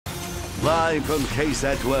Live from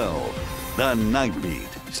KSAT 12, the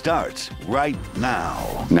Nightbeat starts right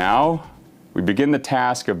now. Now, we begin the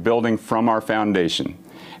task of building from our foundation,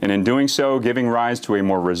 and in doing so, giving rise to a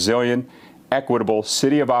more resilient, equitable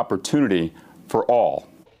city of opportunity for all.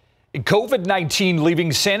 COVID-19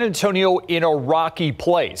 leaving San Antonio in a rocky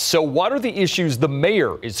place. So what are the issues the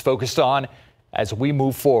mayor is focused on as we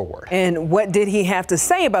move forward? And what did he have to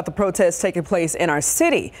say about the protests taking place in our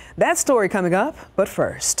city? That story coming up, but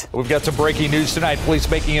first. We've got some breaking news tonight. Police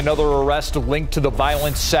making another arrest linked to the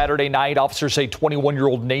violence Saturday night. Officers say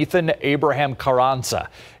 21-year-old Nathan Abraham Carranza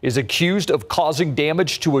is accused of causing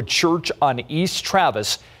damage to a church on East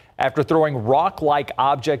Travis after throwing rock-like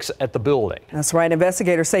objects at the building. That's right.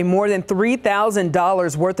 Investigators say more than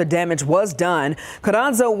 $3,000 worth of damage was done.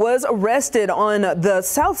 Carranza was arrested on the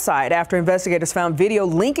south side after investigators found video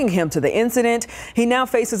linking him to the incident. He now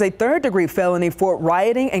faces a third-degree felony for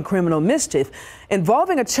rioting and criminal mischief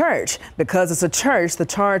involving a church. Because it's a church, the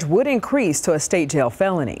charge would increase to a state jail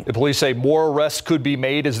felony. The police say more arrests could be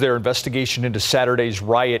made as their investigation into Saturday's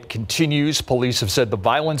riot continues. Police have said the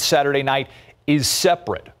violence Saturday night is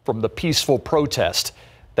separate from the peaceful protest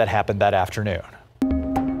that happened that afternoon.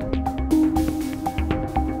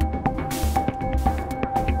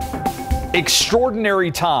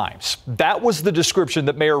 Extraordinary times. That was the description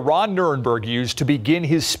that Mayor Ron Nirenberg used to begin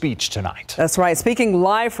his speech tonight. That's right. Speaking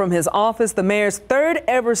live from his office, the mayor's third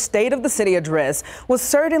ever State of the City address was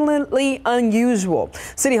certainly unusual.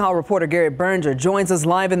 City Hall reporter Gary Berger joins us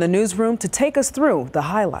live in the newsroom to take us through the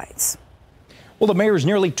highlights. Well, the mayor's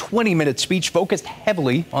nearly 20-minute speech focused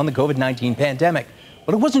heavily on the COVID-19 pandemic.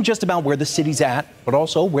 But it wasn't just about where the city's at, but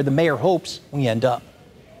also where the mayor hopes we end up.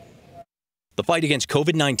 The fight against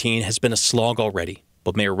COVID-19 has been a slog already,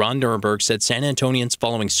 but Mayor Ron Nirenberg said San Antonians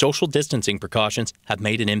following social distancing precautions have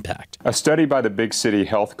made an impact. A study by the Big City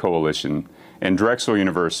Health Coalition and Drexel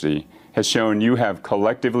University has shown you have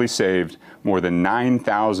collectively saved more than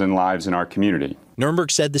 9,000 lives in our community. Nirenberg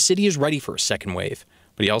said the city is ready for a second wave.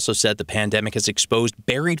 But he also said the pandemic has exposed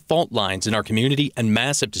buried fault lines in our community and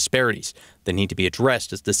massive disparities that need to be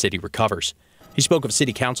addressed as the city recovers. He spoke of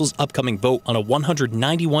City Council's upcoming vote on a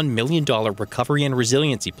 $191 million recovery and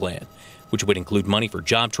resiliency plan, which would include money for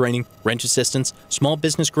job training, rent assistance, small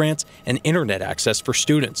business grants, and internet access for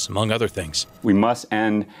students, among other things. We must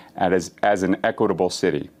end as an equitable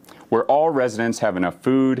city, where all residents have enough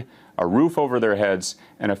food, a roof over their heads,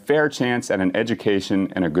 and a fair chance at an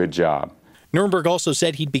education and a good job. Nirenberg also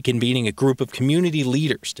said he'd be convening a group of community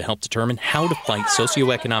leaders to help determine how to fight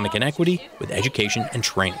socioeconomic inequity with education and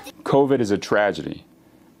training. COVID is a tragedy,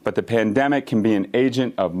 but the pandemic can be an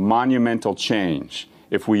agent of monumental change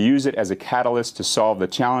if we use it as a catalyst to solve the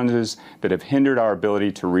challenges that have hindered our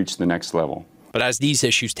ability to reach the next level. But as these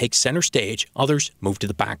issues take center stage, others move to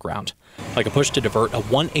the background, like a push to divert a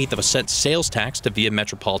 1/8 cent sales tax to via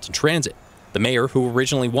Metropolitan Transit. The mayor, who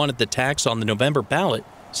originally wanted the tax on the November ballot,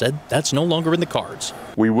 said that's no longer in the cards.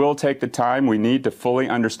 We will take the time we need to fully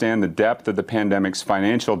understand the depth of the pandemic's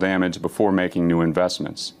financial damage before making new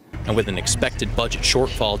investments. And with an expected budget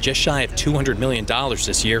shortfall just shy of $200 million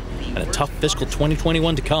this year and a tough fiscal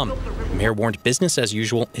 2021 to come, the mayor warned business as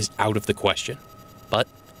usual is out of the question. But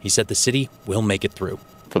he said the city will make it through.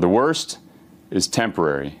 For the worst is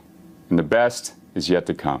temporary, and the best is yet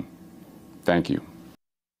to come. Thank you.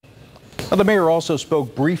 Now, the mayor also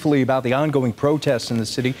spoke briefly about the ongoing protests in the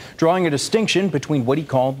city, drawing a distinction between what he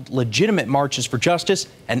called legitimate marches for justice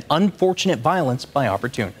and unfortunate violence by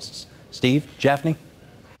opportunists. Steve, Jaffney.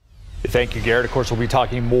 Thank you, Garrett. Of course, we'll be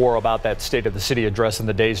talking more about that State of the City address in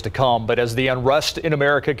the days to come. But as the unrest in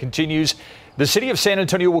America continues, the city of San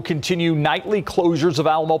Antonio will continue nightly closures of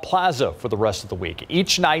Alamo Plaza for the rest of the week.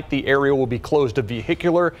 Each night, the area will be closed to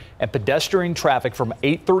vehicular and pedestrian traffic from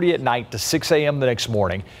 8:30 at night to 6 a.m. the next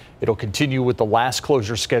morning. It'll continue with the last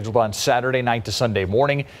closure scheduled on Saturday night to Sunday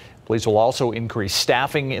morning. Police will also increase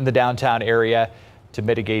staffing in the downtown area to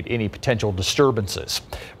mitigate any potential disturbances.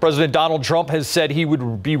 President Donald Trump has said he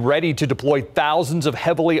would be ready to deploy thousands of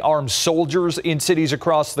heavily armed soldiers in cities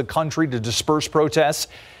across the country to disperse protests.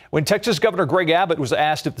 When Texas Governor Greg Abbott was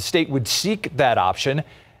asked if the state would seek that option,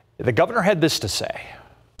 the governor had this to say.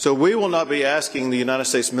 So we will not be asking the United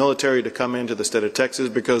States military to come into the state of Texas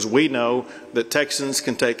because we know that Texans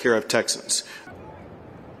can take care of Texans.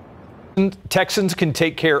 Texans can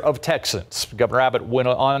take care of Texans. Governor Abbott went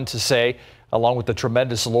on to say, along with the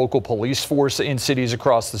tremendous local police force in cities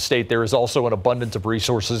across the state, there is also an abundance of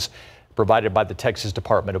resources provided by the Texas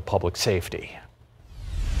Department of Public Safety.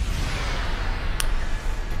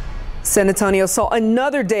 San Antonio saw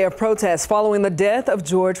another day of protests following the death of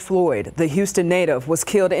George Floyd. The Houston native was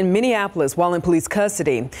killed in Minneapolis while in police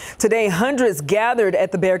custody. Today, hundreds gathered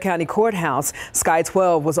at the Bexar County Courthouse. Sky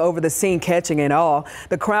 12 was over the scene catching it all.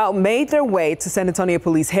 The crowd made their way to San Antonio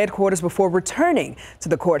Police headquarters before returning to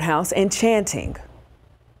the courthouse and chanting.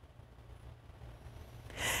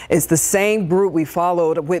 It's the same group we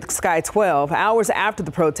followed with Sky 12. Hours after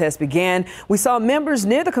the protest began, we saw members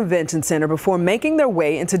near the convention center before making their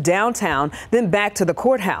way into downtown, then back to the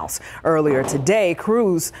courthouse. Earlier today,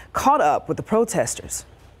 crews caught up with the protesters.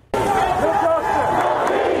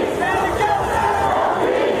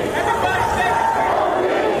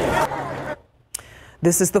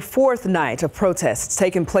 This is the fourth night of protests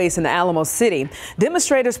taking place in Alamo City.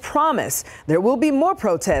 Demonstrators promise there will be more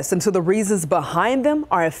protests until the reasons behind them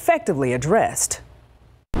are effectively addressed.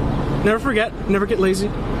 Never forget, never get lazy.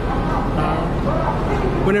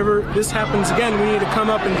 Whenever this happens again, we need to come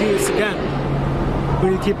up and do this again. We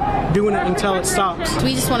need to keep doing it until it stops.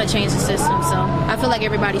 We just want to change the system, so I feel like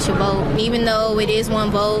everybody should vote. Even though it is one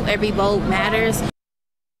vote, every vote matters.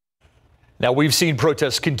 Now, we've seen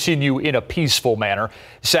protests continue in a peaceful manner.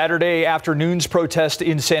 Saturday afternoon's protest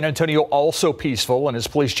in San Antonio also peaceful, and as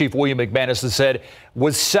Police Chief William McManus has said,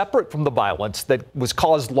 was separate from the violence that was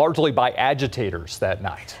caused largely by agitators that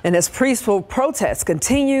night. And as peaceful protest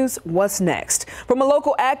continues, what's next? From a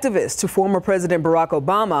local activist to former President Barack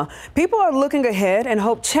Obama, people are looking ahead and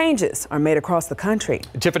hope changes are made across the country.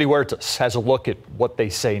 Tiffany Huertas has a look at what they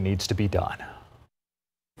say needs to be done.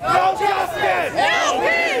 No justice! No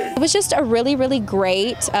peace! It was just a really, really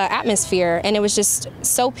great atmosphere, and it was just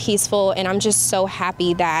so peaceful, and I'm just so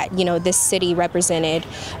happy that, you know, this city represented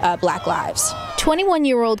Black lives.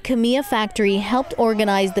 21-year-old Camilla Factory helped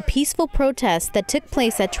organize the peaceful protest that took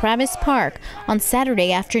place at Travis Park on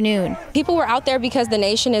Saturday afternoon. People were out there because the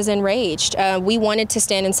nation is enraged. We wanted to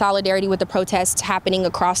stand in solidarity with the protests happening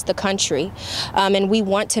across the country, and we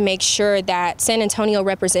want to make sure that San Antonio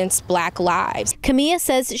represents Black lives. Camilla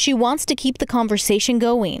says she wants to keep the conversation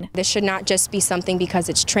going. This should not just be something because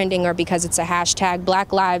it's trending or because it's a hashtag.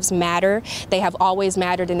 Black lives matter. They have always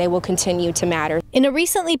mattered, and they will continue to matter. In a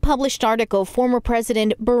recently published article, former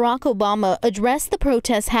President Barack Obama addressed the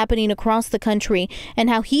protests happening across the country and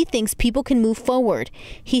how he thinks people can move forward.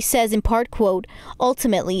 He says in part, quote,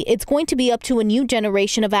 "Ultimately, it's going to be up to a new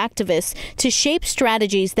generation of activists to shape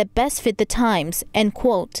strategies that best fit the times," end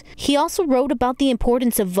quote. He also wrote about the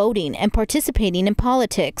importance of voting and participating in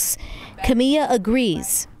politics. Camilla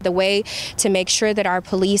agrees. The way to make sure that our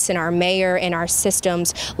police and our mayor and our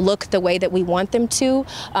systems look the way that we want them to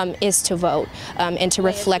is to vote and to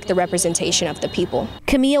reflect the representation of the people.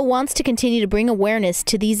 Camilla wants to continue to bring awareness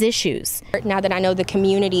to these issues. Now that I know the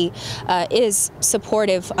community is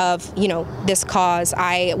supportive of, you know, this cause,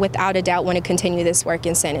 I without a doubt want to continue this work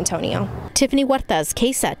in San Antonio. Tiffany Huertas,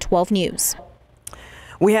 KSAT 12 News.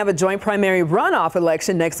 We have a joint primary runoff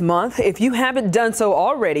election next month. If you haven't done so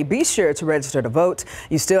already, be sure to register to vote.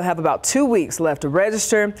 You still have about 2 weeks left to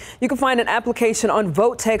register. You can find an application on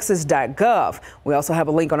votetexas.gov. We also have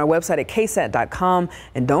a link on our website at KSAT.com.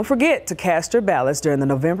 And don't forget to cast your ballots during the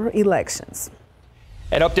November elections.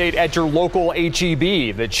 An update at your local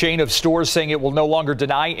H-E-B. The chain of stores saying it will no longer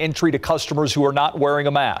deny entry to customers who are not wearing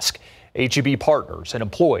a mask. H-E-B partners and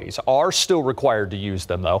employees are still required to use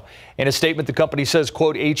them, though. In a statement, the company says,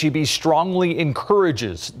 quote, H-E-B strongly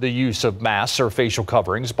encourages the use of masks or facial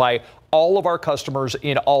coverings by all of our customers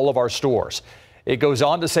in all of our stores. It goes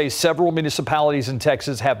on to say several municipalities in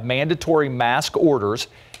Texas have mandatory mask orders.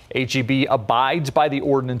 H-E-B abides by the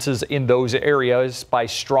ordinances in those areas by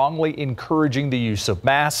strongly encouraging the use of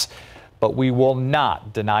masks, but we will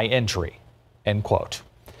not deny entry, end quote.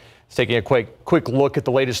 Taking a quick look at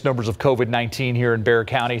the latest numbers of COVID-19 here in Bexar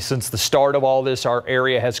County. Since the start of all this, our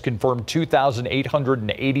area has confirmed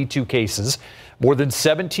 2,882 cases. More than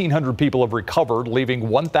 1,700 people have recovered, leaving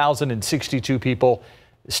 1,062 people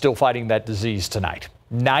still fighting that disease tonight.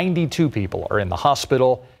 92 people are in the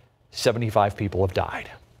hospital. 75 people have died.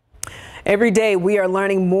 Every day we are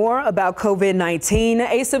learning more about COVID-19.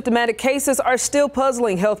 Asymptomatic cases are still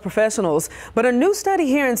puzzling health professionals, but a new study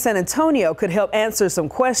here in San Antonio could help answer some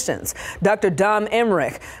questions. Dr. Dom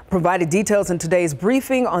Emmerich provided details in today's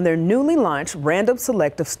briefing on their newly launched random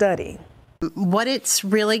selective study. What it's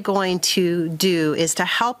really going to do is to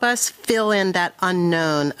help us fill in that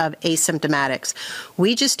unknown of asymptomatics.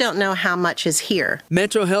 We just don't know how much is here.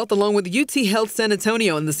 Metro Health, along with UT Health San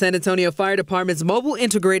Antonio and the San Antonio Fire Department's mobile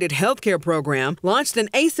integrated healthcare program, launched an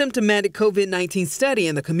asymptomatic COVID-19 study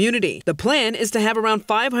in the community. The plan is to have around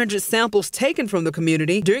 500 samples taken from the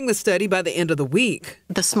community during the study by the end of the week.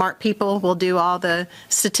 The smart people will do all the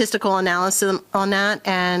statistical analysis on that,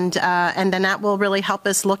 and then that will really help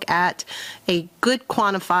us look at a good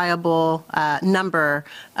quantifiable number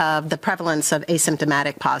of the prevalence of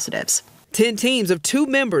asymptomatic positives. 10 teams of 2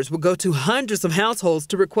 members will go to hundreds of households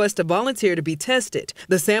to request a volunteer to be tested.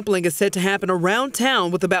 The sampling is set to happen around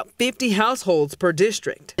town with about 50 households per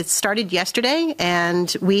district. It started yesterday,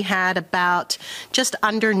 and we had about just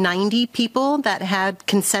under 90 people that had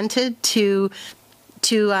consented to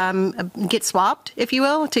get swabbed, if you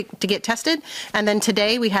will, to get tested. And then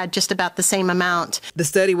today we had just about the same amount. The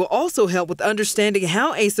study will also help with understanding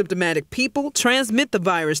how asymptomatic people transmit the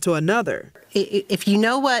virus to another. If you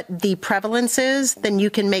know what the prevalence is, then you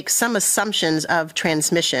can make some assumptions of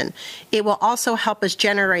transmission. It will also help us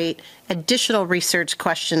generate additional research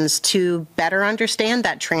questions to better understand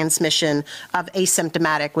that transmission of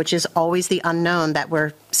asymptomatic, which is always the unknown that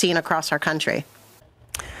we're seeing across our country.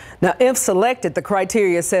 Now, if selected, the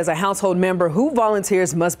criteria says a household member who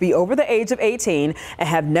volunteers must be over the age of 18 and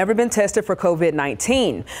have never been tested for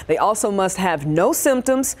COVID-19. They also must have no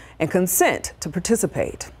symptoms and consent to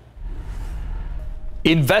participate.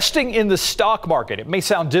 Investing in the stock market. It may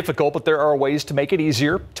sound difficult, but there are ways to make it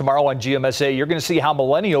easier. Tomorrow on GMSA, you're going to see how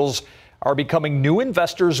millennials are becoming new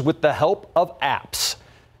investors with the help of apps.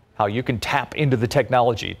 How you can tap into the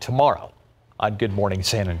technology tomorrow on Good Morning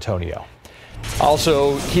San Antonio.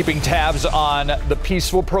 Also keeping tabs on the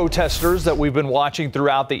peaceful protesters that we've been watching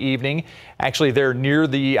throughout the evening. Actually, they're near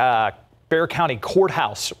the Bexar County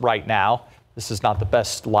Courthouse right now. This is not the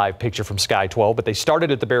best live picture from Sky 12, but they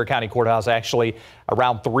started at the Bexar County Courthouse actually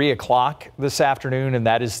around 3 o'clock this afternoon, and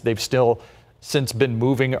that is they've still since been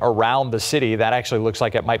moving around the city. That actually looks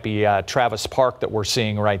like it might be Travis Park that we're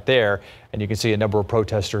seeing right there, and you can see a number of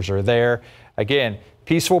protesters are there. Again,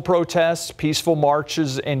 peaceful protests, peaceful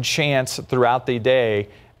marches and chants throughout the day,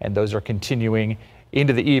 and those are continuing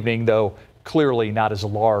into the evening, though clearly not as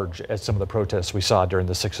large as some of the protests we saw during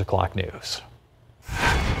the 6 o'clock news.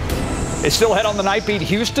 It's still ahead on the Nightbeat.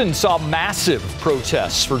 Houston saw massive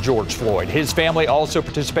protests for George Floyd. His family also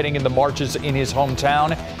participating in the marches in his hometown.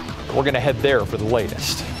 We're going to head there for the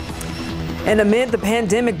latest. And amid the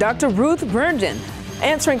pandemic, Dr. Ruth Burden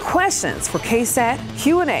answering questions for KSAT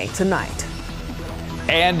Q&A tonight.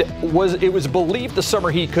 And it was believed the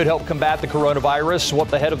summer heat could help combat the coronavirus. What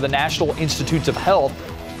the head of the National Institutes of Health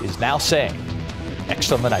is now saying.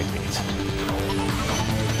 Next on the Nightbeat.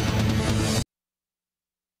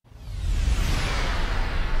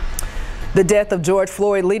 The death of George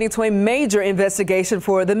Floyd leading to a major investigation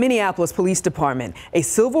for the Minneapolis Police Department. A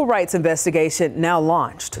civil rights investigation now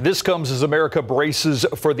launched. This comes as America braces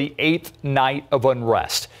for the 8th night of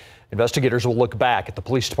unrest. Investigators will look back at the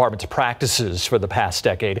police department's practices for the past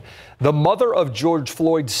decade. The mother of George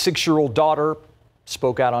Floyd's 6-year-old daughter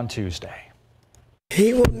spoke out on Tuesday.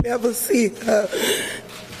 He will never see her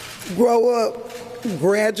grow up,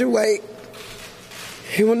 graduate.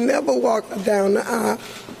 He will never walk her down the aisle.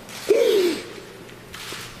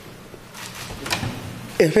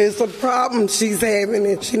 If it's a problem she's having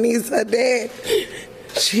and she needs her dad,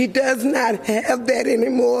 she does not have that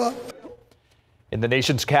anymore. In the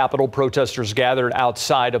nation's capital, protesters gathered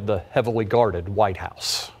outside of the heavily guarded White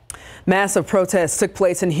House. Massive protests took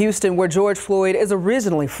place in Houston, where George Floyd is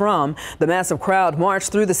originally from. The massive crowd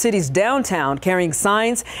marched through the city's downtown carrying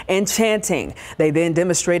signs and chanting. They then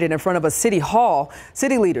demonstrated in front of a city hall.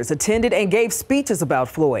 City leaders attended and gave speeches about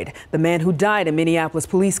Floyd, the man who died in Minneapolis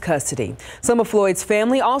police custody. Some of Floyd's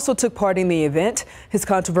family also took part in the event. His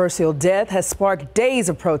controversial death has sparked days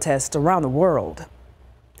of protests around the world.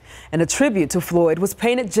 And a tribute to Floyd was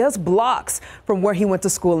painted just blocks from where he went to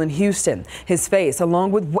school in Houston. His face,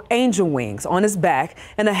 along with angel wings on his back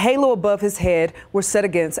and a halo above his head, were set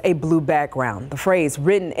against a blue background. The phrase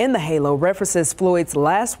written in the halo references Floyd's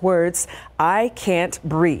last words, "I can't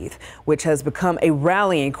breathe," which has become a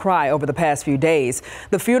rallying cry over the past few days.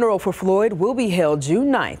 The funeral for Floyd will be held June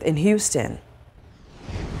 9th in Houston.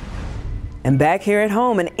 And back here at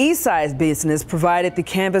home, an Eastside business provided the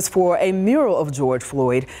canvas for a mural of George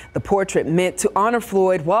Floyd. The portrait meant to honor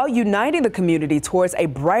Floyd while uniting the community towards a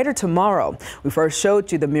brighter tomorrow. We first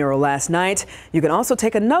showed you the mural last night. You can also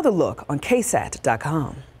take another look on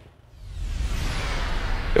KSAT.com.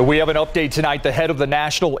 We have an update tonight. The head of the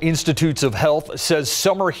National Institutes of Health says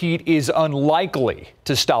summer heat is unlikely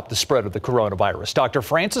to stop the spread of the coronavirus. Dr.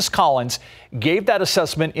 Francis Collins gave that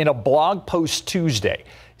assessment in a blog post Tuesday,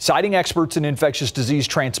 citing experts in infectious disease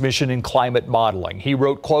transmission and climate modeling. He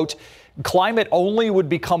wrote, quote, "Climate only would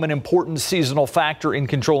become an important seasonal factor in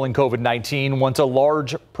controlling COVID-19 once a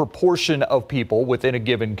large proportion of people within a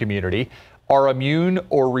given community are immune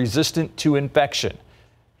or resistant to infection."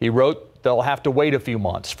 He wrote, they'll have to wait a few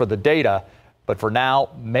months for the data, but for now,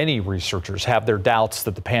 many researchers have their doubts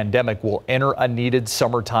that the pandemic will enter a needed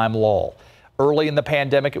summertime lull. Early in the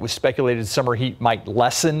pandemic, it was speculated summer heat might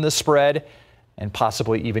lessen the spread and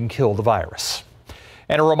possibly even kill the virus.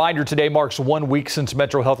 And a reminder, today marks 1 week since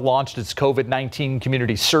Metro Health launched its COVID-19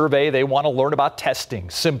 community survey. They want to learn about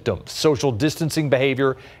testing, symptoms, social distancing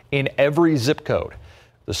behavior in every zip code.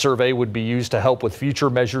 The survey would be used to help with future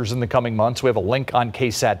measures in the coming months. We have a link on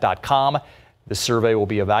KSAT.com. The survey will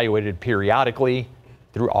be evaluated periodically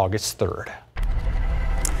through August 3rd.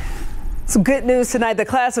 Some good news tonight. The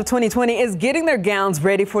class of 2020 is getting their gowns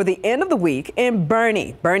ready for the end of the week in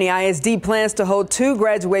Bernie. Bernie ISD plans to hold 2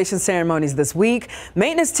 graduation ceremonies this week.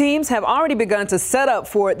 Maintenance teams have already begun to set up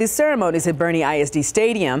for the ceremonies at Bernie ISD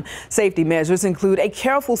Stadium. Safety measures include a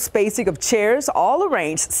careful spacing of chairs, all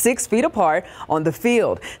arranged 6 feet apart on the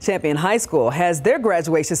field. Champion High School has their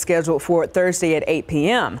graduation scheduled for Thursday at 8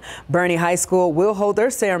 p.m. Bernie High School will hold their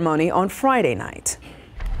ceremony on Friday night.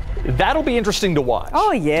 That'll be interesting to watch.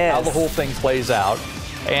 Oh, yes. How the whole thing plays out.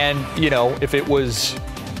 And, you know, if it was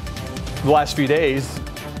the last few days,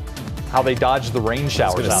 how they dodged the rain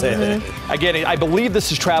showers out there. Again, I believe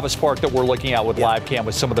this is Travis Park that we're looking at with live cam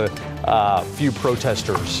with some of the few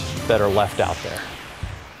protesters that are left out there.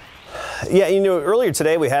 Yeah, you know, earlier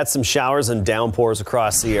today we had some showers and downpours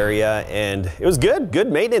across the area, and it was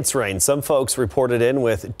good maintenance rain. Some folks reported in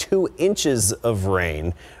with 2 inches of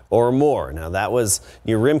rain or more. Now, that was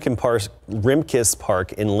near Rimkus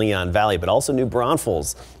Park in Leon Valley, but also New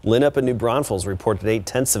Braunfels. Linnup and New Braunfels reported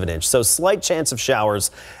 0.8 of an inch. So slight chance of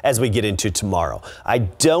showers as we get into tomorrow. I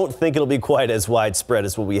don't think it'll be quite as widespread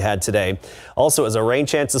as what we had today. Also, as our rain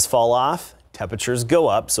chances fall off, temperatures go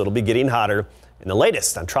up, so it'll be getting hotter. And the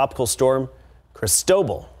latest on Tropical Storm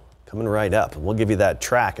Cristobal coming right up. We'll give you that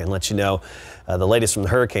track and let you know the latest from the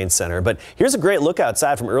Hurricane Center. But here's a great look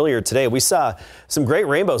outside from earlier today. We saw some great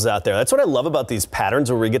rainbows out there. That's what I love about these patterns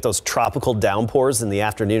where we get those tropical downpours in the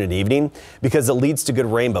afternoon and evening, because it leads to good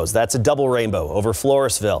rainbows. That's a double rainbow over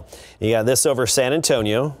Floresville. You got this over San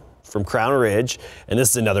Antonio from Crown Ridge, and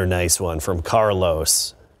this is another nice one from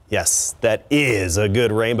Carlos. Yes, that is a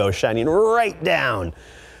good rainbow shining right down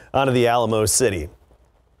onto the Alamo City.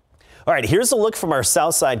 All right, here's a look from our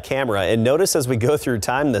south side camera, and notice as we go through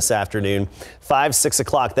time this afternoon, 5, 6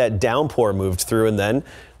 o'clock, that downpour moved through, and then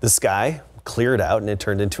the sky cleared out and it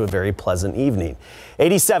turned into a very pleasant evening.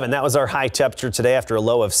 87, that was our high temperature today after a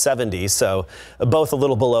low of 70, so both a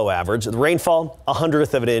little below average. The rainfall,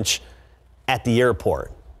 1/100 of an inch at the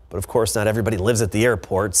airport. But of course, not everybody lives at the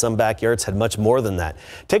airport. Some backyards had much more than that.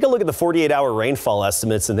 Take a look at the 48-hour rainfall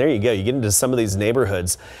estimates, and there you go. You get into some of these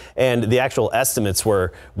neighborhoods, and the actual estimates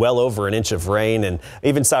were well over an inch of rain, and I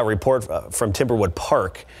even saw a report from Timberwood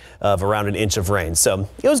Park of around an inch of rain. So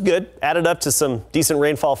it was good, added up to some decent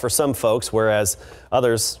rainfall for some folks, whereas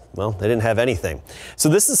others, well, they didn't have anything. So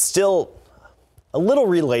this is still a little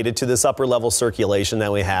related to this upper level circulation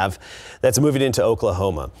that we have that's moving into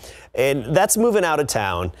Oklahoma. And that's moving out of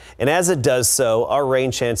town. And as it does so, our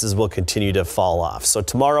rain chances will continue to fall off. So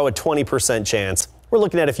tomorrow, a 20% chance. We're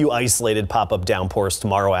looking at a few isolated pop-up downpours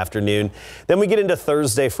tomorrow afternoon. Then we get into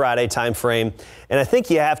Thursday, Friday time frame. And I think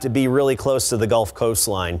you have to be really close to the Gulf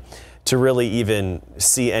coastline to really even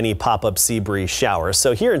see any pop-up sea breeze showers.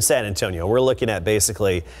 So here in San Antonio, we're looking at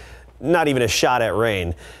basically not even a shot at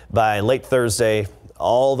rain by late Thursday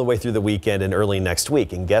all the way through the weekend and early next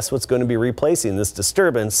week. And guess what's going to be replacing this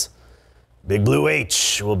disturbance? Big Blue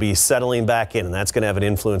H will be settling back in, and that's going to have an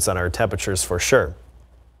influence on our temperatures for sure.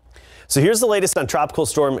 So here's the latest on Tropical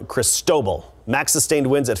Storm Cristobal. Max sustained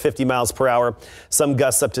winds at 50 miles per hour, some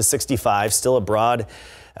gusts up to 65, still a broad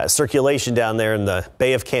circulation down there in the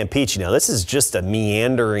Bay of Campeche. Now, this is just a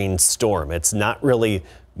meandering storm. It's not really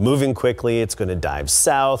moving quickly. It's going to dive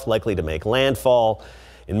south, likely to make landfall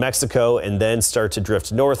in Mexico and then start to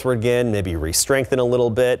drift northward again, maybe re-strengthen a little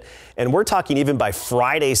bit. And we're talking even by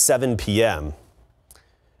Friday, 7 p.m.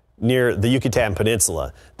 near the Yucatan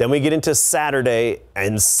Peninsula. Then we get into Saturday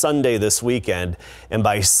and Sunday this weekend. And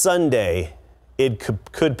by Sunday, it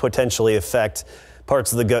could potentially affect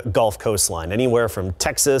parts of the Gulf coastline, anywhere from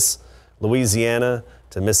Texas, Louisiana,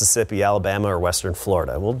 to Mississippi, Alabama, or Western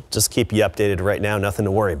Florida. We'll just keep you updated right now. Nothing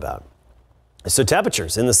to worry about. So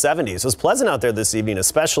temperatures in the 70s. It was pleasant out there this evening,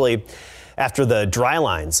 especially after the dry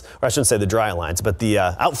lines, or I shouldn't say the dry lines, but the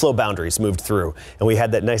outflow boundaries moved through, and we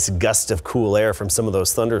had that nice gust of cool air from some of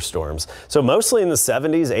those thunderstorms. So mostly in the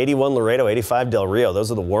 70s, 81 Laredo, 85 Del Rio.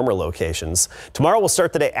 Those are the warmer locations. Tomorrow we'll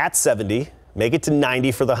start the day at 70, make it to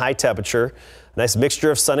 90 for the high temperature. Nice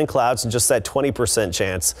mixture of sun and clouds and just that 20%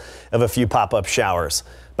 chance of a few pop-up showers.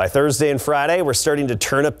 By Thursday and Friday, we're starting to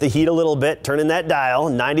turn up the heat a little bit, turning that dial.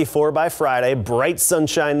 94 by Friday, bright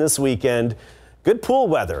sunshine this weekend. Good pool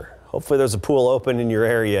weather. Hopefully there's a pool open in your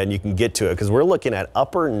area and you can get to it, because we're looking at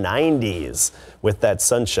upper 90s with that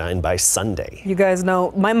sunshine by Sunday. You guys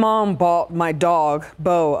know, my mom bought my dog,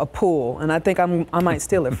 Bo, a pool, and I think I might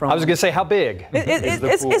steal it from him. I was going to say, how big?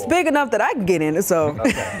 It's big enough that I can get in it, so.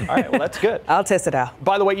 Okay. All right, well, that's good. I'll test it out.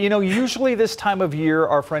 By the way, you know, usually this time of year,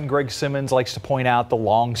 our friend Greg Simmons likes to point out the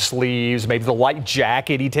long sleeves, maybe the light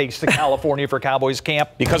jacket he takes to California for Cowboys camp.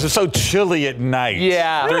 Because it's so chilly at night.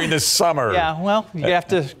 Yeah. During the summer. Yeah, well, you have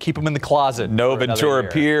to keep them in the closet. No Ventura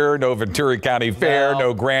Pier, no Ventura County Fair,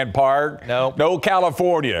 no Grant Park, no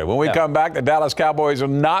California. When we come back, the Dallas Cowboys will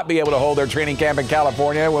not be able to hold their training camp in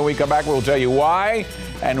California. When we come back, we'll tell you why.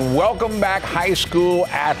 And welcome back high school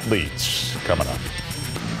athletes coming up.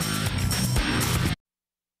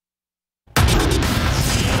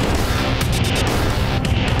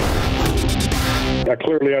 I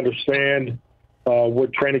clearly understand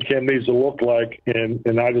what training camp needs to look like,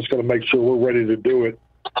 and I just got to make sure we're ready to do it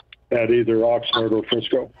at either Oxnard or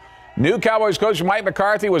Frisco. New Cowboys coach Mike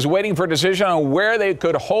McCarthy was waiting for a decision on where they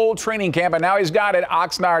could hold training camp, and now he's got it.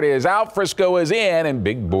 Oxnard is out, Frisco is in, and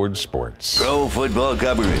Big Board Sports. Pro football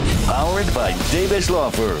coverage, powered by Davis Law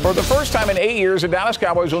Firm. For the first time in 8 years, the Dallas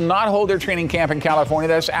Cowboys will not hold their training camp in California.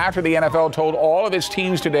 That's after the NFL told all of its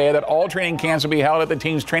teams today that all training camps will be held at the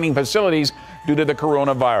team's training facilities due to the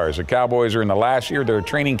coronavirus. The Cowboys are in the last year of their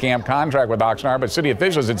training camp contract with Oxnard, but city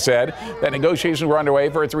officials had said that negotiations were underway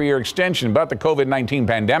for a 3-year extension, but the COVID-19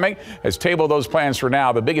 pandemic has tabled those plans for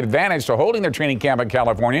now. The big advantage to holding their training camp in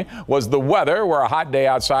California was the weather, where a hot day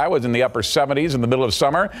outside was in the upper 70s in the middle of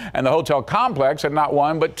summer, and the hotel complex had not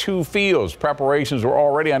one but 2 fields. Preparations were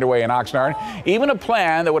already underway in Oxnard, even a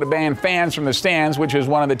plan that would have banned fans from the stands, which is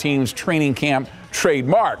one of the team's training camp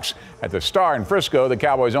trademarks. At the Star in Frisco, the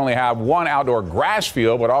Cowboys only have 1 outdoor grass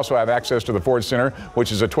field, but also have access to the Ford Center,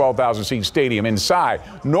 which is a 12,000-seat stadium inside.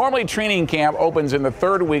 Normally, training camp opens in the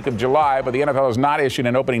 3rd week of July, but the NFL has not issued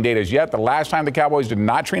an opening date as yet. The last time the Cowboys did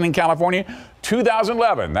not train in California,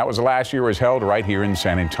 2011. That was the last year it was held right here in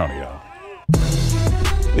San Antonio.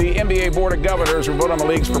 The NBA Board of Governors will vote on the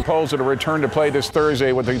league's proposal to return to play this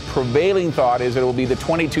Thursday, with the prevailing thought is that it will be the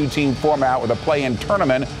 22-team format with a play-in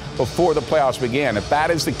tournament before the playoffs begin. If that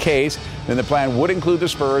is the case, then the plan would include the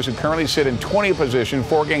Spurs, who currently sit in 20th position,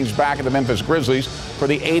 4 games back of the Memphis Grizzlies, for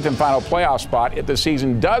the 8th and final playoff spot. If the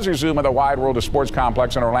season does resume at the Wide World of Sports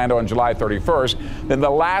complex in Orlando on July 31st, then the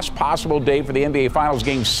last possible date for the NBA Finals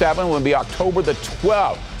Game 7 would be October the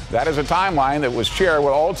 12th. That is a timeline that was shared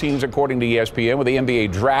with all teams, according to ESPN, with the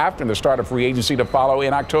NBA draft and the start of free agency to follow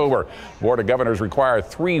in October. Board of Governors require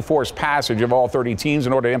 3/4 passage of all 30 teams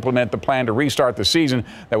in order to implement the plan to restart the season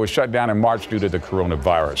that was shut down in March due to the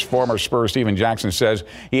coronavirus. Former Spur Steven Jackson says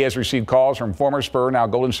he has received calls from former Spur, now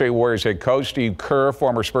Golden State Warriors head coach Steve Kerr,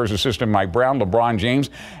 former Spurs assistant Mike Brown, LeBron James,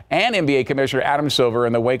 and NBA Commissioner Adam Silver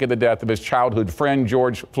in the wake of the death of his childhood friend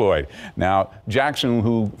George Floyd. Now, Jackson,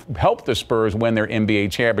 who helped the Spurs win their NBA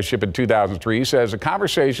championship in 2003, says a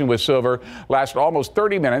conversation with Silver lasted almost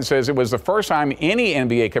 30 minutes, says it was the first time any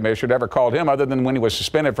NBA commissioner ever called him, other than when he was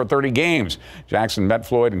suspended for 30 games. Jackson met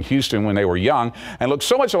Floyd in Houston when they were young and looked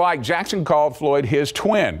so much alike, Jackson called Floyd his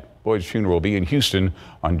twin. Floyd's funeral will be in Houston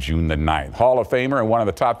on June the 9th. Hall of Famer and one of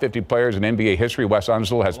the top 50 players in NBA history, Wes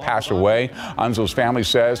Unseld, has passed away. Unseld's family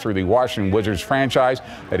says through the Washington Wizards franchise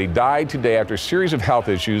that he died today after a series of health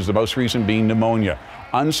issues, the most recent being pneumonia.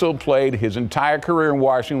 Unseld played his entire career in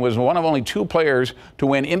Washington, was one of only 2 players to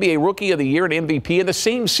win NBA Rookie of the Year and MVP in the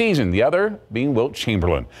same season, the other being Wilt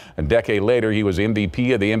Chamberlain. A decade later, he was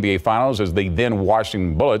MVP of the NBA Finals as the then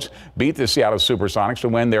Washington Bullets beat the Seattle Supersonics to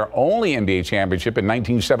win their only NBA championship in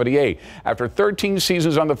 1978. After 13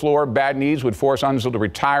 seasons on the floor, bad knees would force Unseld to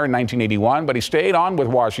retire in 1981, but he stayed on with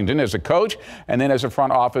Washington as a coach and then as a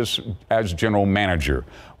front office as general manager.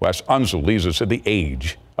 Wes Unseld leaves us at the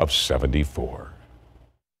age of 74.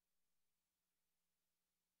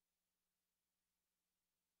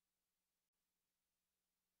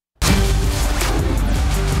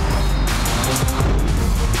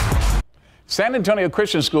 San Antonio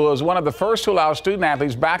Christian School is one of the first to allow student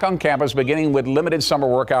athletes back on campus, beginning with limited summer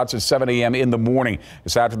workouts at 7 a.m. in the morning.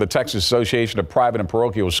 It's after the Texas Association of Private and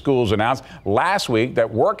Parochial Schools announced last week that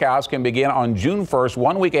workouts can begin on June 1st,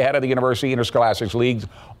 1 week ahead of the University Interscholastic League's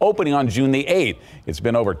opening on June the 8th. It's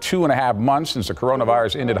been over 2.5 months since the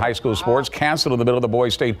coronavirus ended high school sports, canceled in the middle of the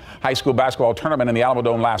Boys State High School basketball tournament in the Alamo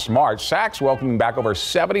Dome last March. SAC's welcoming back over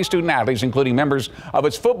 70 student athletes, including members of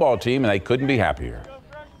its football team, and they couldn't be happier.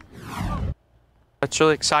 It's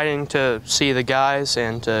really exciting to see the guys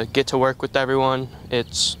and to get to work with everyone.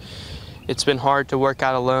 It's been hard to work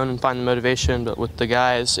out alone and find the motivation, but with the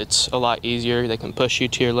guys, it's a lot easier. They can push you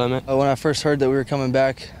to your limit. When I first heard that we were coming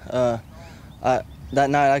back, that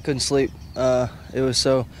night I couldn't sleep. I was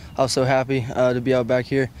so happy to be out back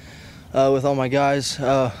here with all my guys.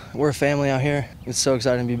 We're a family out here. It's so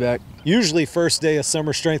exciting to be back. Usually first day of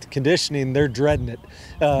summer strength conditioning, they're dreading it.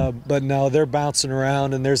 But no, they're bouncing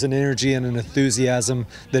around, and there's an energy and an enthusiasm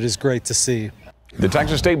that is great to see. The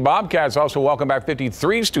Texas State Bobcats also welcome back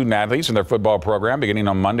 53 student athletes in their football program beginning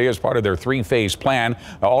on Monday as part of their three-phase plan.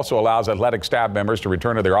 It also allows athletic staff members to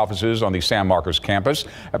return to their offices on the San Marcos campus.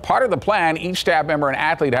 As part of the plan, each staff member and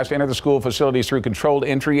athlete has to enter the school facilities through controlled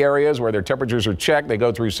entry areas where their temperatures are checked. They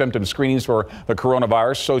go through symptom screenings for the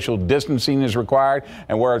coronavirus. Social distancing is required,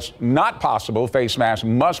 and where it's not possible, face masks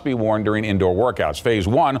must be worn during indoor workouts. Phase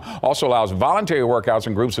 1 also allows voluntary workouts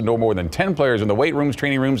in groups of no more than 10 players in the weight rooms,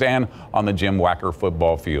 training rooms, and on the Jim Wacker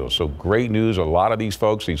football field. So great news. A lot of these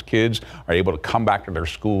folks, these kids, are able to come back to their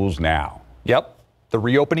schools now. Yep. The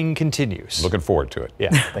reopening continues. Looking forward to it. Yeah.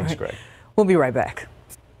 Thanks, Greg. We'll be right back.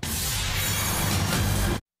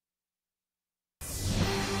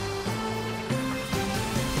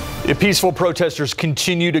 Peaceful protesters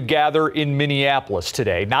continue to gather in Minneapolis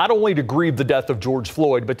today, not only to grieve the death of George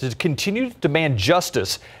Floyd, but to continue to demand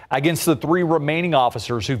justice against the 3 remaining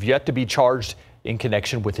officers who've yet to be charged in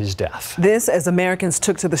connection with his death. This as Americans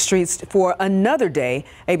took to the streets for another day.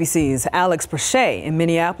 ABC's Alex Brachet in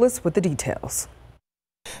Minneapolis with the details.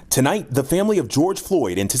 Tonight, the family of George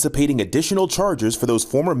Floyd anticipating additional charges for those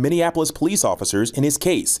former Minneapolis police officers in his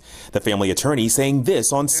case. The family attorney saying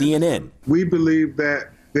this on CNN. We believe that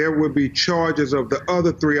there will be charges of the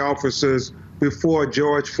other 3 officers before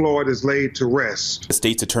George Floyd is laid to rest. The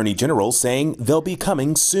state's attorney general saying they'll be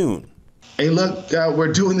coming soon. Hey, look,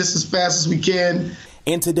 we're doing this as fast as we can.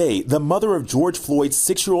 And today, the mother of George Floyd's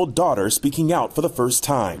 6-year-old daughter speaking out for the first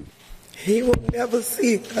time. He will never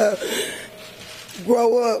see her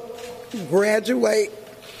grow up, graduate.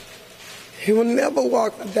 He will never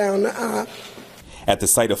walk her down the aisle. At the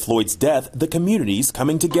site of Floyd's death, the community's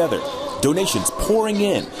coming together. Donations pouring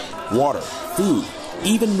in. Water, food,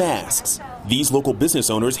 even masks. These local business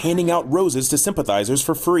owners handing out roses to sympathizers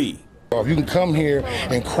for free. You can come here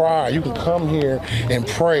and cry. You can come here and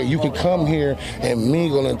pray. You can come here and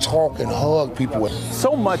mingle and talk and hug people.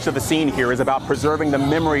 So much of the scene here is about preserving the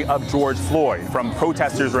memory of George Floyd, from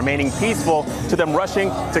protesters remaining peaceful to them rushing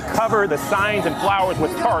to cover the signs and flowers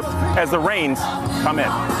with tarps as the rains come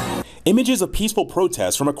in. Images of peaceful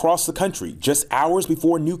protests from across the country just hours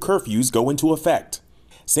before new curfews go into effect.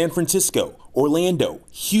 San Francisco, Orlando,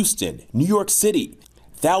 Houston, New York City.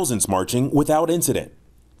 Thousands marching without incident.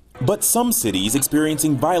 But some cities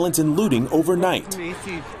experiencing violence and looting overnight.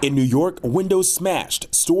 In New York, windows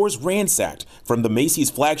smashed, stores ransacked, from the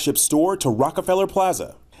Macy's flagship store to Rockefeller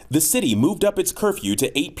Plaza. The city moved up its curfew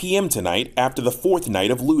to 8 p.m. tonight after the 4th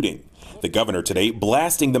night of looting. The governor today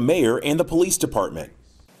blasting the mayor and the police department.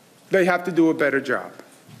 They have to do a better job.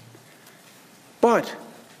 But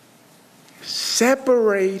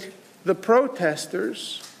separate the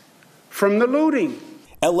protesters from the looting.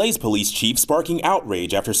 LA's police chief sparking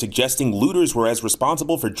outrage after suggesting looters were as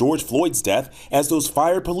responsible for George Floyd's death as those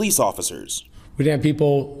fired police officers. We didn't have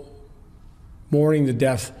people mourning the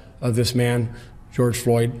death of this man, George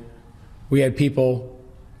Floyd. We had people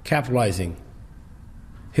capitalizing.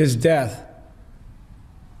 His death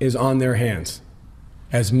is on their hands,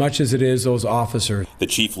 as much as it is those officers. The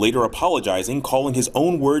chief later apologizing, calling his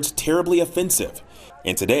own words terribly offensive.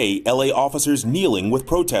 And today, LA officers kneeling with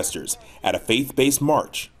protesters at a faith-based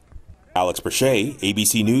march. Alex Brachet,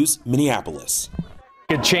 ABC News, Minneapolis.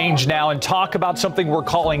 Change now and talk about something we're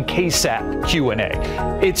calling KSAT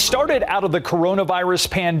Q&A. It started out of the coronavirus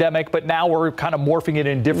pandemic, but now we're kind of morphing it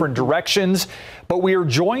in different directions. But we are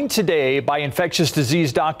joined today by infectious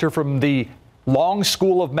disease doctor from the Long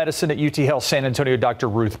School of Medicine at UT Health San Antonio, Dr.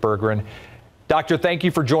 Ruth Berggren. Doctor, thank you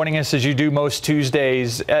for joining us as you do most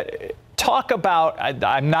Tuesdays. Talk about,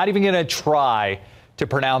 I'm not even going to try to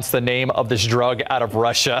pronounce the name of this drug out of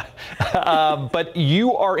Russia, but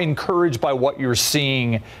you are encouraged by what you're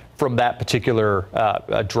seeing from that particular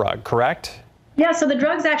drug, correct? Yeah, so the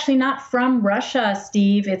drug's actually not from Russia,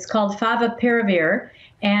 Steve. It's called favipiravir,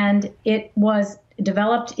 and it was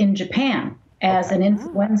developed in Japan as an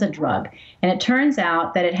influenza drug. And it turns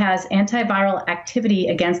out that it has antiviral activity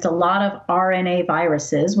against a lot of RNA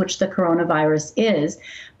viruses, which the coronavirus is.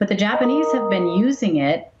 But the Japanese have been using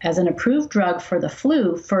it as an approved drug for the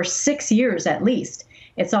flu for 6 years at least.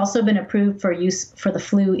 It's also been approved for use for the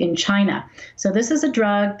flu in China. So this is a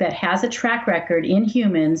drug that has a track record in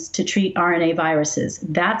humans to treat RNA viruses.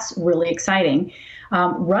 That's really exciting.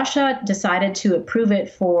 Russia decided to approve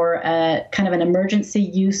it for a kind of an emergency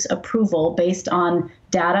use approval based on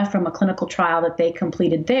data from a clinical trial that they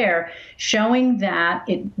completed there, showing that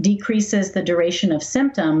it decreases the duration of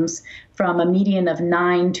symptoms from a median of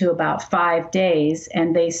 9 to about 5 days.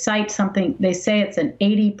 And they cite something, they say it's an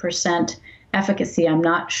 80% efficacy. I'm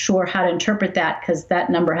not sure how to interpret that because that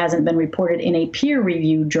number hasn't been reported in a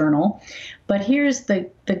peer-reviewed journal. But here's the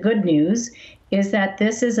good news, is that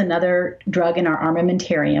this is another drug in our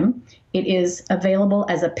armamentarium. It is available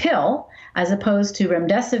as a pill, as opposed to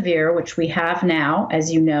remdesivir, which we have now,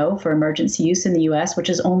 as you know, for emergency use in the U.S., which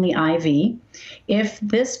is only IV. If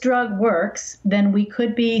this drug works, then we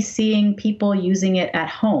could be seeing people using it at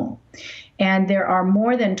home. And there are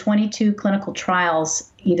more than 22 clinical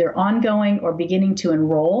trials either ongoing or beginning to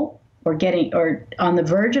enroll or on the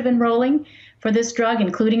verge of enrolling for this drug,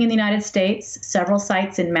 including in the United States, several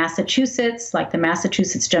sites in Massachusetts, like the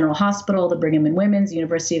Massachusetts General Hospital, the Brigham and Women's,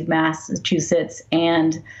 University of Massachusetts,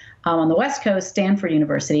 and on the West Coast, Stanford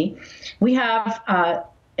University. We have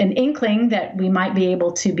an inkling that we might be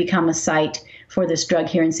able to become a site for this drug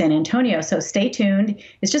here in San Antonio. So stay tuned.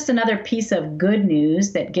 It's just another piece of good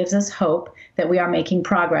news that gives us hope that we are making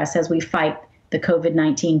progress as we fight the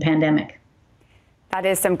COVID-19 pandemic. That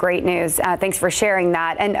is some great news. Thanks for sharing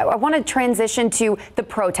that. And I want to transition to the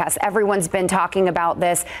protests. Everyone's been talking about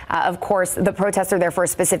this. Of course, the protests are there for a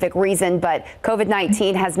specific reason, but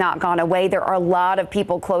COVID-19 has not gone away. There are a lot of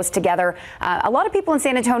people close together. A lot of people in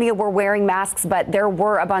San Antonio were wearing masks, but there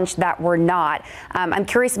were a bunch that were not. I'm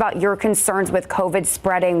curious about your concerns with COVID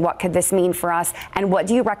spreading. What could this mean for us? And what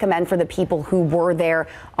do you recommend for the people who were there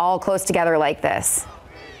all close together like this?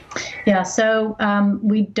 Yeah, so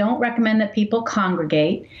we don't recommend that people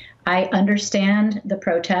congregate. I understand the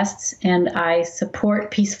protests and I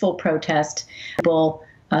support peaceful protest. People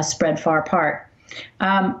spread far apart.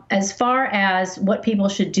 As far as what people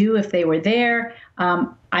should do if they were there,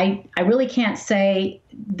 I really can't say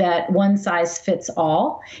that one size fits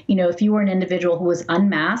all. You know, if you were an individual who was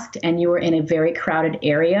unmasked and you were in a very crowded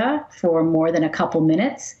area for more than a couple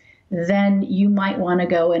minutes, then you might want to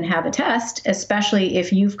go and have a test, especially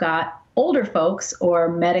if you've got older folks or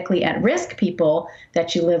medically at-risk people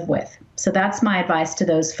that you live with. So that's my advice to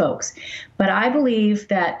those folks. But I believe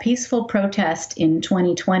that peaceful protest in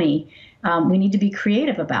 2020, we need to be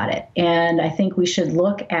creative about it. And I think we should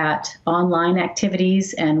look at online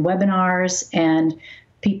activities and webinars, and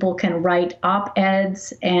people can write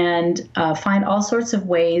op-eds and find all sorts of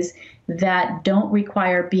ways that don't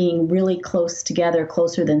require being really close together,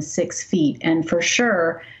 closer than 6 feet. And for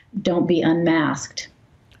sure, don't be unmasked.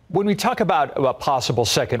 When we talk about a possible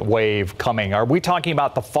second wave coming, are we talking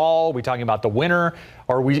about the fall? Are we talking about the winter?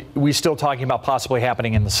 Or are we still talking about possibly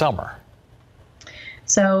happening in the summer?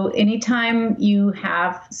 So anytime you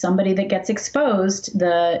have somebody that gets exposed,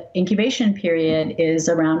 the incubation period is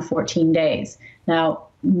around 14 days. Now,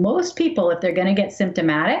 most people, if they're going to get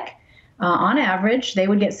symptomatic, on average, they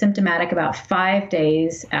would get symptomatic about 5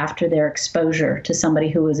 days after their exposure to somebody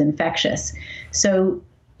who was infectious. So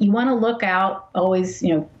you want to look out always,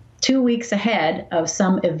 2 weeks ahead of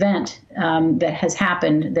some event that has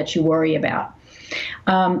happened that you worry about.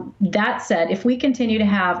 That said, if we continue to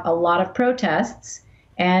have a lot of protests,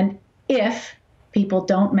 and if people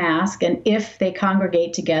don't mask, and if they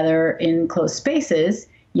congregate together in close spaces,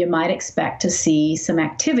 you might expect to see some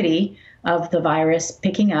activity of the virus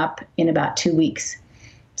picking up in about 2 weeks.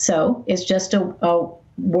 So it's just a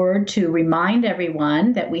word to remind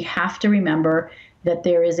everyone that we have to remember that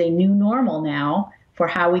there is a new normal now for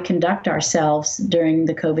how we conduct ourselves during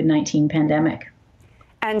the COVID-19 pandemic.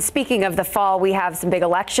 And speaking of the fall, we have some big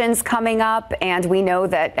elections coming up, and we know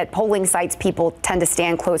that at polling sites, people tend to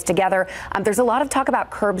stand close together. There's a lot of talk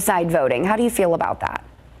about curbside voting. How do you feel about that?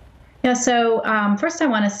 Yeah, so first I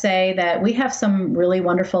want to say that we have some really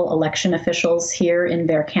wonderful election officials here in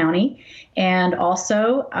Bexar County. And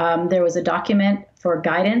also there was a document for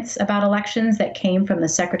guidance about elections that came from the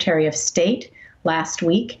Secretary of State last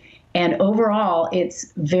week. And overall,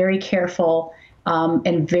 it's very careful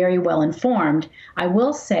and very well informed. I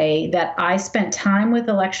will say that I spent time with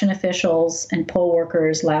election officials and poll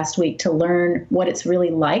workers last week to learn what it's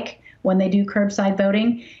really like when they do curbside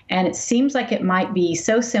voting. And it seems like it might be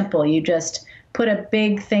so simple. You just put a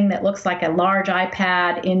big thing that looks like a large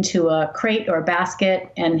iPad into a crate or a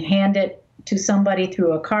basket and hand it to somebody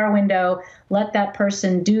through a car window, let that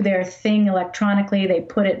person do their thing electronically. They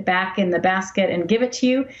put it back in the basket and give it to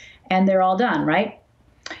you, and they're all done, right?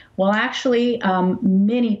 Well, actually,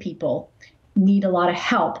 many people need a lot of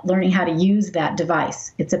help learning how to use that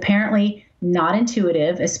device. It's apparently not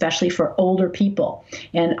intuitive, especially for older people.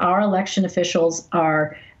 And our election officials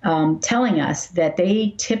are telling us that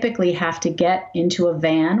they typically have to get into a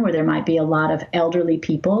van where there might be a lot of elderly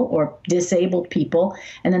people or disabled people,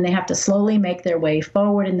 and then they have to slowly make their way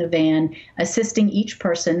forward in the van, assisting each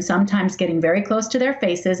person, sometimes getting very close to their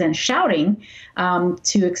faces and shouting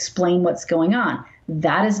to explain what's going on.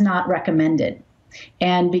 That is not recommended.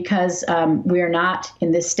 And because we're not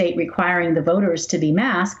in this state requiring the voters to be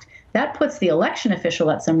masked, that puts the election official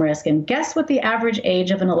at some risk. And guess what the average age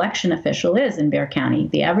of an election official is in Bexar County?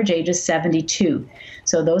 The average age is 72.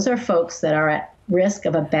 So those are folks that are at risk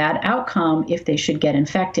of a bad outcome if they should get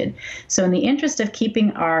infected. So in the interest of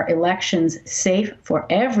keeping our elections safe for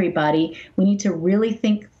everybody, we need to really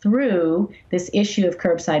think through this issue of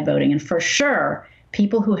curbside voting. And for sure,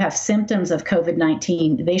 people who have symptoms of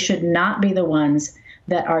COVID-19, they should not be the ones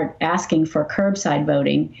that are asking for curbside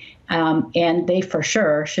voting. And they for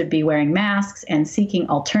sure should be wearing masks and seeking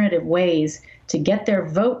alternative ways to get their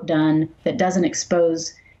vote done that doesn't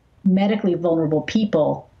expose medically vulnerable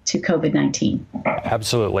people to COVID-19.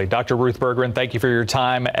 Absolutely. Dr. Ruth Berggren, thank you for your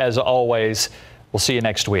time. As always, we'll see you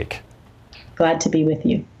next week. Glad to be with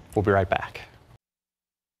you. We'll be right back.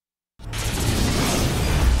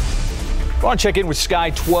 I want to check in with Sky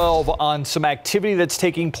 12 on some activity that's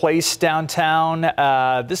taking place downtown.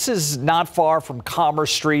 This is not far from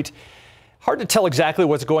Commerce Street. Hard to tell exactly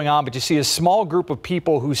what's going on, but you see a small group of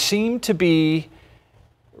people who seem to be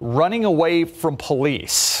running away from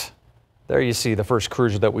police. There you see the first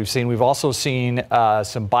cruiser that we've seen. We've also seen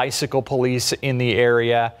some bicycle police in the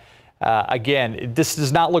area. Again, this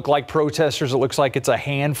does not look like protesters. It looks like it's a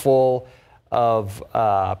handful of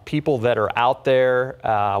people that are out there.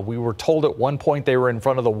 We were told at one point they were in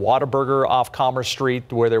front of the Whataburger off Commerce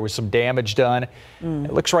Street where there was some damage done.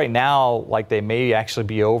 It looks right now like they may actually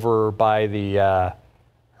be over by the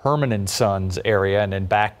Herman and Sons area and then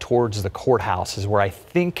back towards the courthouse is where I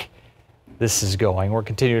think this is going. We're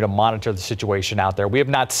continuing to monitor the situation out there. We have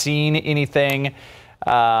not seen anything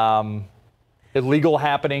illegal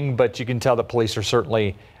happening, but you can tell the police are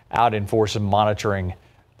certainly out in force and monitoring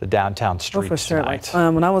the downtown streets for sure. tonight.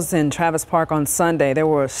 When I was in Travis Park on Sunday, there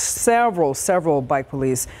were several bike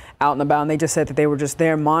police out and about, and they just said that they were just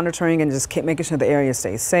there monitoring and just kept making sure the area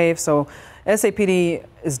stays safe. So SAPD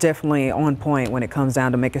is definitely on point when it comes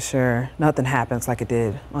down to making sure nothing happens like it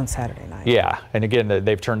did on Saturday night. Yeah, and again,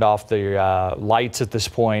 they've turned off the lights at this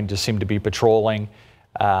point, just seem to be patrolling.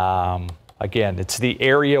 Again, it's the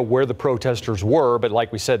area where the protesters were, but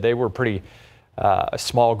like we said, they were pretty a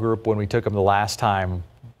small group when we took them the last time.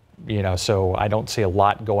 You know, so I don't see a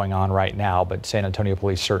lot going on right now, but San Antonio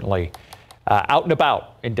police certainly out and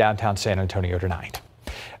about in downtown San Antonio tonight.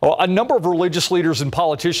 Well, a number of religious leaders and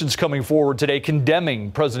politicians coming forward today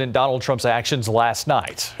condemning President Donald Trump's actions last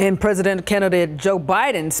night. And President candidate Joe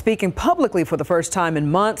Biden speaking publicly for the first time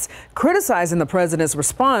in months, criticizing the president's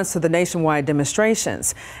response to the nationwide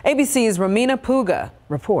demonstrations. ABC's Ramina Puga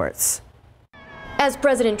reports. As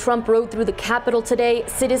President Trump rode through the Capitol today,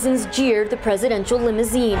 citizens jeered the presidential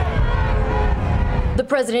limousine. The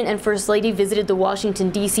president and first lady visited the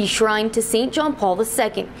Washington, D.C. shrine to St. John Paul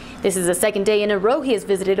II. This is the second day in a row he has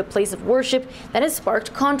visited a place of worship that has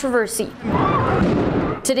sparked controversy.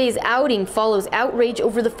 Today's outing follows outrage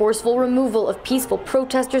over the forceful removal of peaceful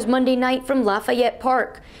protesters Monday night from Lafayette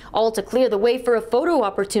Park. All to clear the way for a photo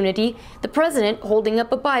opportunity, the president holding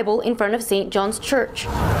up a Bible in front of St. John's Church.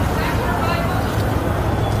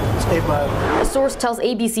 A source tells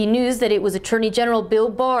ABC News that it was Attorney General Bill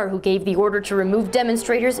Barr who gave the order to remove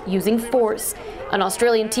demonstrators using force. An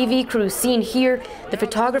Australian TV crew seen here, the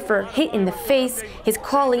photographer hit in the face, his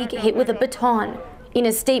colleague hit with a baton. In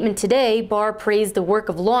a statement today, Barr praised the work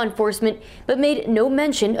of law enforcement, but made no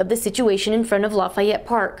mention of the situation in front of Lafayette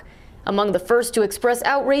Park. Among the first to express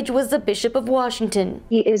outrage was the Bishop of Washington.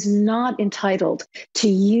 He is not entitled to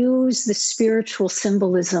use the spiritual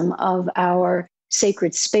symbolism of our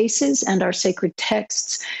sacred spaces and our sacred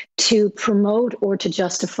texts to promote or to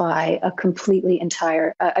justify a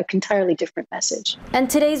entirely different message. And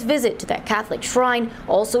today's visit to that Catholic shrine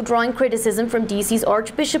also drawing criticism from D.C.'s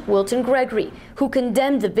Archbishop Wilton Gregory, who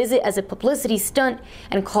condemned the visit as a publicity stunt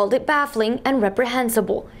and called it baffling and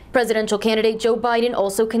reprehensible. Presidential candidate Joe Biden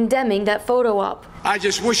also condemning that photo op. I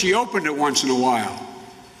just wish he opened it once in a while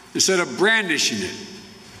instead of brandishing it.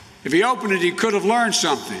 If he opened it, he could have learned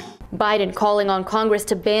something. Biden calling on Congress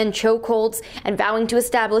to ban chokeholds and vowing to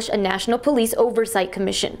establish a National Police Oversight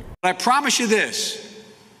Commission. I promise you this,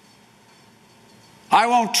 I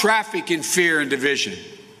won't traffic in fear and division.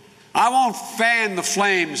 I won't fan the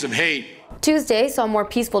flames of hate. Tuesday saw more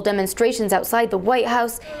peaceful demonstrations outside the White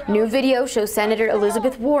House. New video shows Senator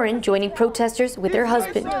Elizabeth Warren joining protesters with her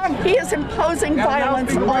husband. He is imposing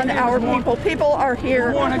violence on our people. People are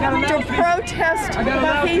here to protest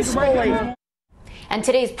peacefully. And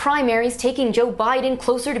today's primaries taking Joe Biden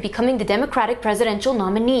closer to becoming the Democratic presidential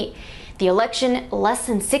nominee. The election less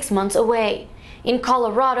than 6 months away. In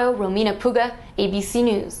Colorado, Romina Puga, ABC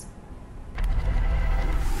News.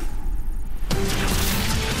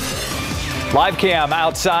 Live cam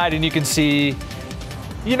outside, and you can see,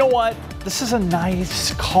 you know what? This is a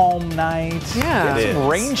nice, calm night. Yeah. Some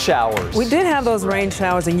rain showers. We did have those rain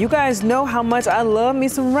showers, and you guys know how much I love me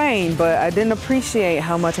some rain, but I didn't appreciate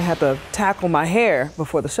how much I had to tackle my hair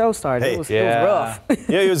before the show started. Hey, it was rough.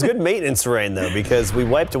 Yeah, it was good maintenance rain, though, because we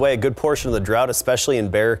wiped away a good portion of the drought, especially in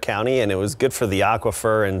Bexar County, and it was good for the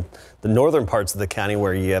aquifer and the northern parts of the county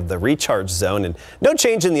where you have the recharge zone. And no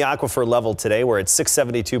change in the aquifer level today. We're at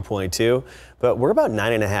 672.2, but we're about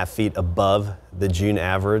 9.5 feet above the June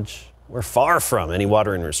average. We're far from any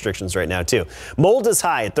watering restrictions right now, too. Mold is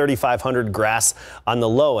high at 3,500, grass on the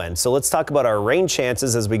low end. So let's talk about our rain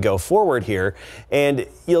chances as we go forward here. And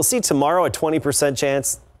you'll see tomorrow a 20%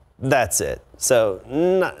 chance. That's it. So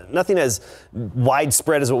nothing as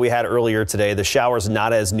widespread as what we had earlier today. The showers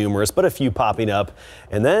not as numerous, but a few popping up.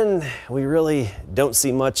 And then we really don't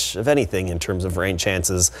see much of anything in terms of rain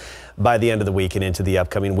chances by the end of the week and into the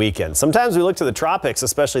upcoming weekend. Sometimes we look to the tropics,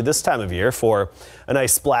 especially this time of year, for a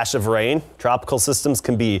nice splash of rain. Tropical systems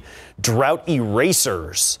can be drought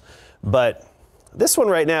erasers, but this one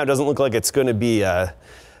right now doesn't look like it's going to be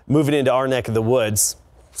moving into our neck of the woods.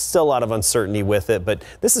 Still a lot of uncertainty with it, but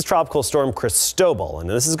this is Tropical Storm Cristobal, and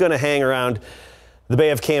this is going to hang around the Bay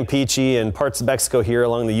of Campeche and parts of Mexico here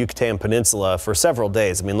along the Yucatan Peninsula for several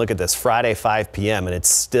days. I mean, look at this, Friday, 5 p.m., and it's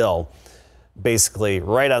still basically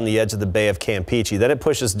right on the edge of the Bay of Campeche. Then it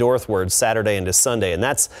pushes northward Saturday into Sunday, and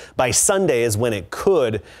that's by Sunday is when it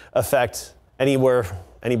could affect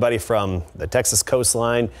anybody from the Texas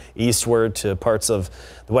coastline eastward to parts of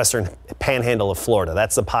the western panhandle of Florida.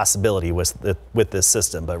 That's a possibility with this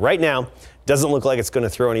system. But right now, doesn't look like it's going to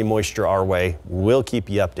throw any moisture our way. We'll keep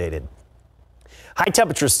you updated. High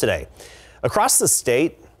temperatures today. Across the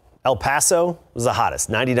state, El Paso was the hottest,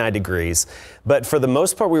 99 degrees. But for the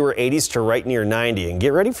most part, we were 80s to right near 90. And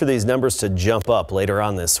get ready for these numbers to jump up later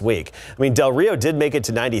on this week. I mean, Del Rio did make it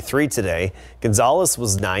to 93 today. Gonzales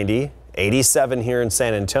was 90. 87 here in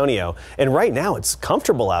San Antonio. And right now it's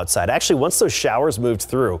comfortable outside. Actually, once those showers moved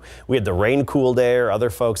through, we had the rain cooled air. Other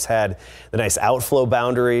folks had the nice outflow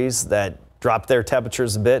boundaries that dropped their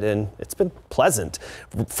temperatures a bit, and it's been pleasant.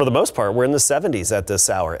 For the most part, we're in the 70s at this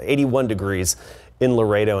hour, 81 degrees in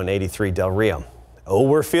Laredo and 83 Del Rio. Oh,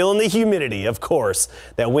 we're feeling the humidity, of course.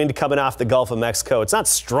 That wind coming off the Gulf of Mexico. It's not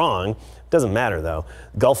strong. Doesn't matter, though.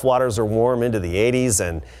 Gulf waters are warm into the 80s,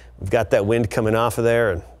 and we've got that wind coming off of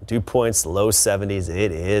there, and dew points, low 70s.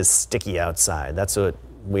 It is sticky outside. That's what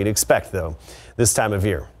we'd expect, though, this time of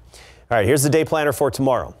year. All right, here's the day planner for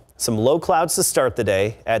tomorrow. Some low clouds to start the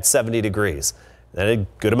day at 70 degrees. Then a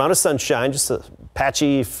good amount of sunshine, just a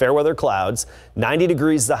patchy fair weather clouds, 90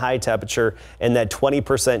 degrees the high temperature, and that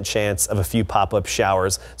 20% chance of a few pop-up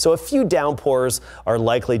showers. So a few downpours are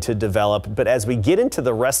likely to develop, but as we get into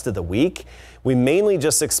the rest of the week, we mainly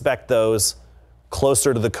just expect those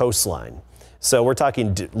closer to the coastline. So we're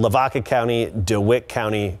talking Lavaca County, DeWitt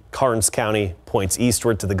County, Karnes County, points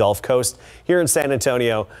eastward to the Gulf Coast. Here in San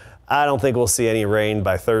Antonio, I don't think we'll see any rain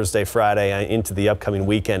by Thursday, Friday into the upcoming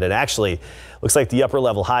weekend. And actually, looks like the upper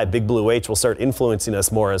level high, Big Blue H, will start influencing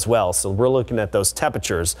us more as well. So we're looking at those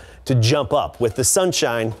temperatures to jump up with the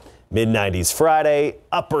sunshine, mid-90s Friday,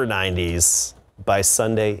 upper 90s by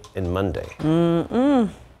Sunday and Monday.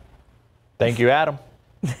 Thank you, Adam.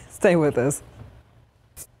 Stay with us.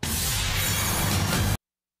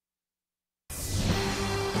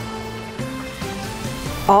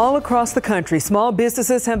 All across the country, small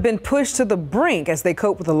businesses have been pushed to the brink as they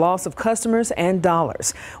cope with the loss of customers and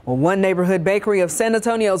dollars. Well, one neighborhood bakery of San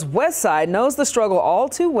Antonio's West Side knows the struggle all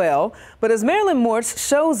too well. But as Marilyn Morse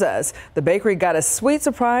shows us, the bakery got a sweet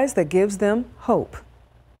surprise that gives them hope.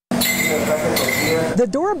 The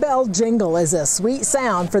doorbell jingle is a sweet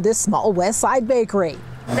sound for this small West Side bakery.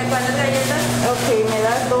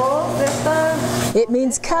 It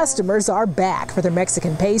means customers are back for their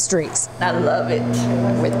Mexican pastries. I love it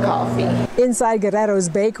with coffee. Inside Guerrero's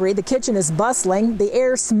bakery, the kitchen is bustling. The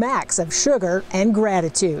air smacks of sugar and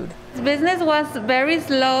gratitude. Business was very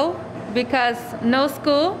slow because no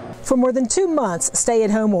school. For more than 2 months,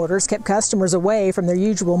 stay-at-home orders kept customers away from their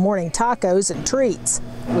usual morning tacos and treats.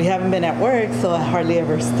 We haven't been at work, so I hardly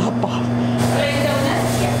ever stop off.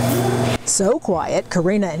 So quiet,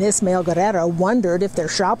 Karina and Ismael Guerrero wondered if their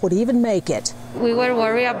shop would even make it. We were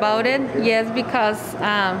worried about it, yes, because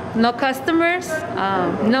no customers,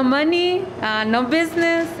 no money, no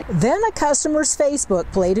business. Then a customer's Facebook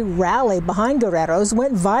play to rally behind Guerrero's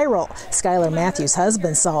went viral. Skylar Matthews'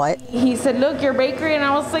 husband saw it. He said, "Look, your bakery," and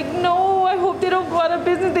I was like, "No, I hope they don't go out of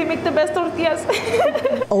business. They make the best tortillas."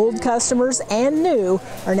 Old customers and new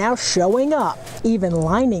are now showing up, even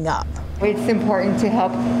lining up. It's important to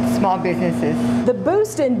help small businesses. The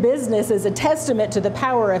boost in business is a testament to the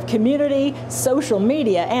power of community, social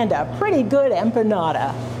media, and a pretty good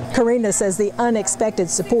empanada. Karina says the unexpected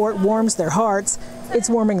support warms their hearts.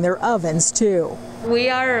 It's warming their ovens, too.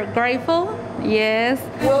 We are grateful, yes.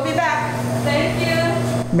 We'll be back. Thank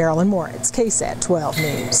you. Marilyn Moritz, KSAT 12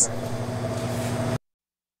 News.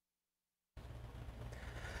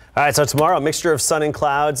 All right, so tomorrow, a mixture of sun and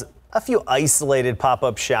clouds. A few isolated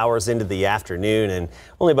pop-up showers into the afternoon and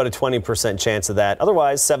only about a 20% chance of that.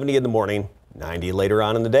 Otherwise, 70 in the morning, 90 later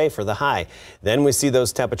on in the day for the high. Then we see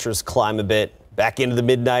those temperatures climb a bit back into the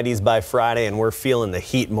mid-90s by Friday, and we're feeling the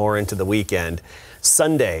heat more into the weekend.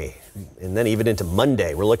 Sunday and then even into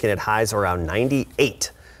Monday, we're looking at highs around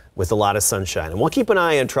 98 with a lot of sunshine. And we'll keep an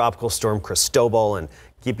eye on Tropical Storm Cristobal and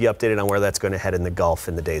keep you updated on where that's going to head in the Gulf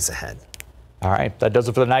in the days ahead. All right, that does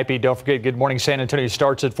it for the Night Beat. Don't forget, Good Morning San Antonio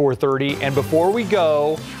starts at 4:30. And before we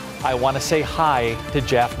go, I want to say hi to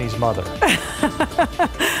Japhne's mother.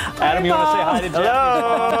 Adam, you want to say hi to Japhne's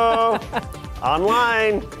mother? Hello.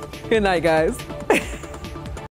 Online. Good night, guys.